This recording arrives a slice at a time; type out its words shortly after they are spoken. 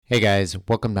Hey guys,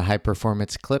 welcome to High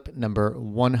Performance clip number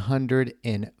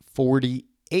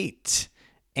 148.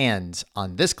 And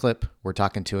on this clip, we're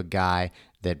talking to a guy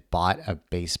that bought a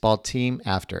baseball team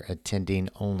after attending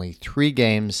only 3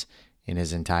 games in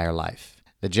his entire life.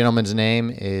 The gentleman's name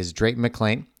is Drayton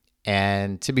McLane.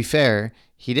 And to be fair,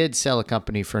 he did sell a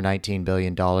company for $19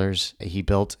 billion. He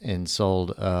built and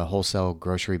sold a wholesale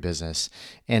grocery business.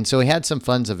 And so he had some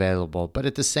funds available. But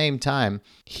at the same time,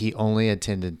 he only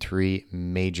attended 3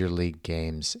 major league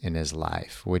games in his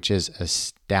life, which is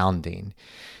astounding.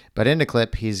 But in the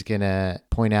clip, he's going to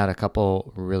point out a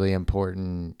couple really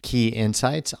important key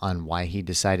insights on why he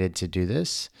decided to do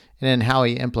this and then how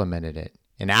he implemented it.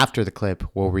 And after the clip,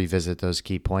 we'll revisit those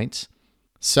key points.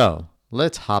 So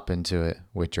let's hop into it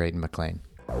with Drayton McLane.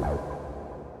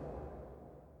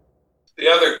 The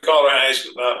other caller asked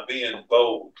about being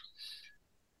bold.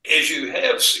 As you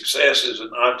have success as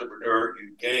an entrepreneur,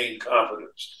 you gain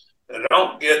confidence. And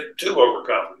don't get too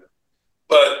overconfident.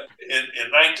 But in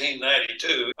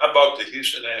 1992, I bought the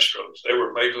Houston Astros. They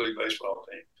were a Major League Baseball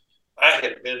team. I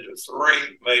had been to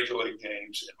 3 Major League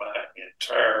games in my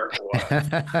entire life.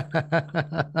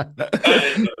 I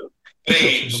didn't know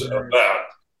things about that.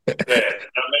 And I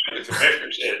remember the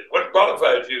commissioner said, "What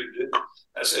qualifies you to do?"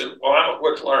 I said, "Well, I'm a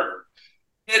quick learner.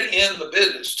 Get in the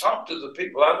business. Talk to the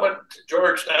people." I went to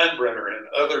George Steinbrenner and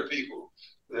other people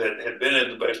that had been in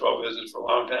the baseball business for a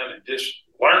long time and just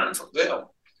learn from them.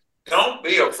 Don't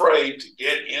be afraid to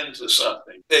get into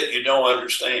something that you don't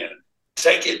understand.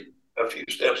 Take it a few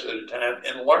steps at a time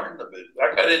and learn the business.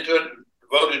 I got into it and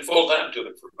devoted full time to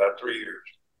it for about 3 years.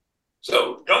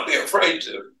 So don't be afraid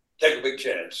to take a big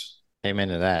chance. Amen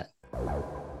to that.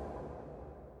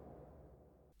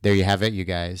 There you have it, you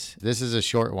guys. This is a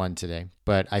short one today,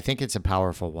 but I think it's a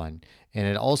powerful one. And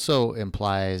it also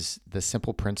implies the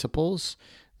simple principles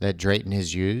that Drayton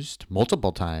has used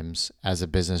multiple times as a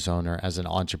business owner, as an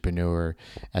entrepreneur,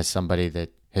 as somebody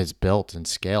that has built and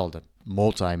scaled a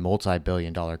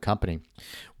multi-billion dollar company.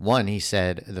 One, he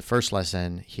said, the first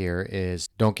lesson here is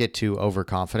don't get too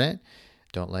overconfident.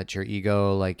 Don't let your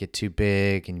ego get too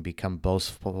big and become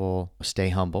boastful. Stay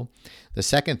humble. The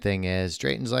second thing is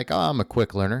Drayton's like, I'm a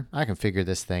quick learner. I can figure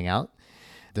this thing out.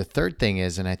 The third thing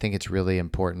is, and I think it's really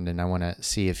important, and I want to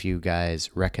see if you guys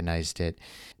recognized it.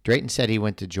 Drayton said he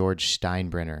went to George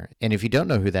Steinbrenner. And if you don't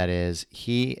know who that is,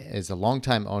 he is a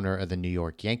longtime owner of the New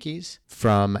York Yankees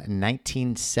from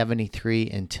 1973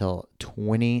 until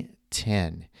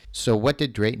 2010. So what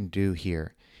did Drayton do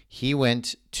here? He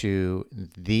went to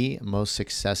the most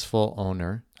successful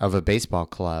owner of a baseball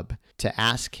club to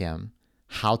ask him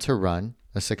how to run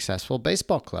a successful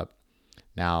baseball club.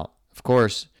 Now, of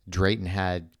course, Drayton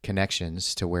had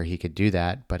connections to where he could do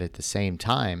that, but at the same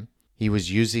time, he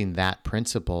was using that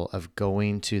principle of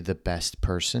going to the best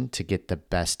person to get the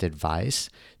best advice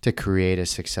to create a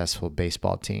successful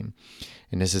baseball team.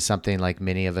 And this is something like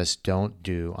many of us don't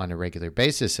do on a regular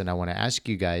basis. And I want to ask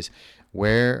you guys,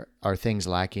 where are things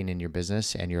lacking in your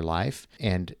business and your life?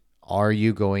 And are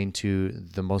you going to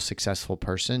the most successful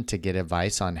person to get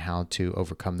advice on how to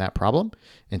overcome that problem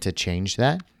and to change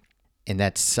that? And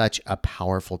that's such a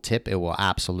powerful tip. It will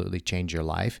absolutely change your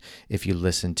life if you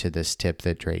listen to this tip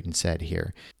that Drayton said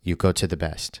here. You go to the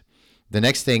best. The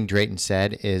next thing Drayton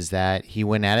said is that he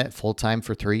went at it full-time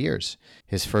for 3 years.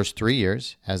 His first 3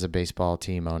 years as a baseball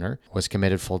team owner was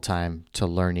committed full-time to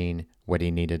learning what he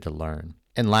needed to learn.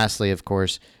 And lastly, of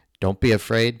course, don't be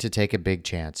afraid to take a big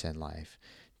chance in life.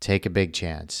 Take a big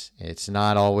chance. It's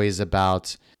not always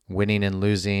about winning and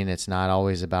losing. It's not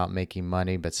always about making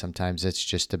money, but sometimes it's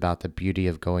just about the beauty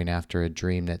of going after a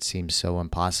dream that seems so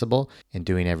impossible and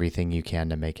doing everything you can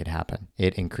to make it happen.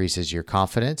 It increases your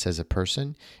confidence as a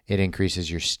person. It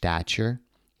increases your stature.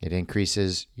 It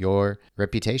increases your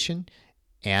reputation.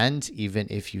 And even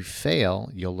if you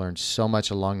fail, you'll learn so much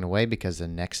along the way because the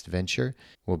next venture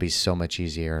will be so much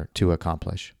easier to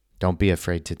accomplish. Don't be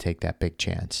afraid to take that big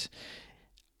chance.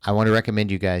 I want to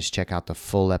recommend you guys check out the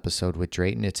full episode with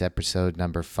Drayton. It's episode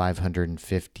number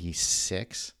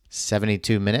 556.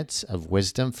 72 minutes of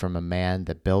wisdom from a man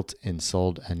that built and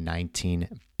sold a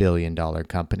 $19 billion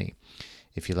company.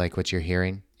 If you like what you're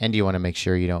hearing and you want to make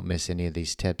sure you don't miss any of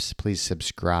these tips, please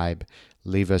subscribe,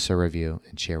 leave us a review,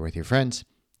 and share with your friends.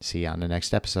 See you on the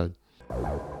next episode.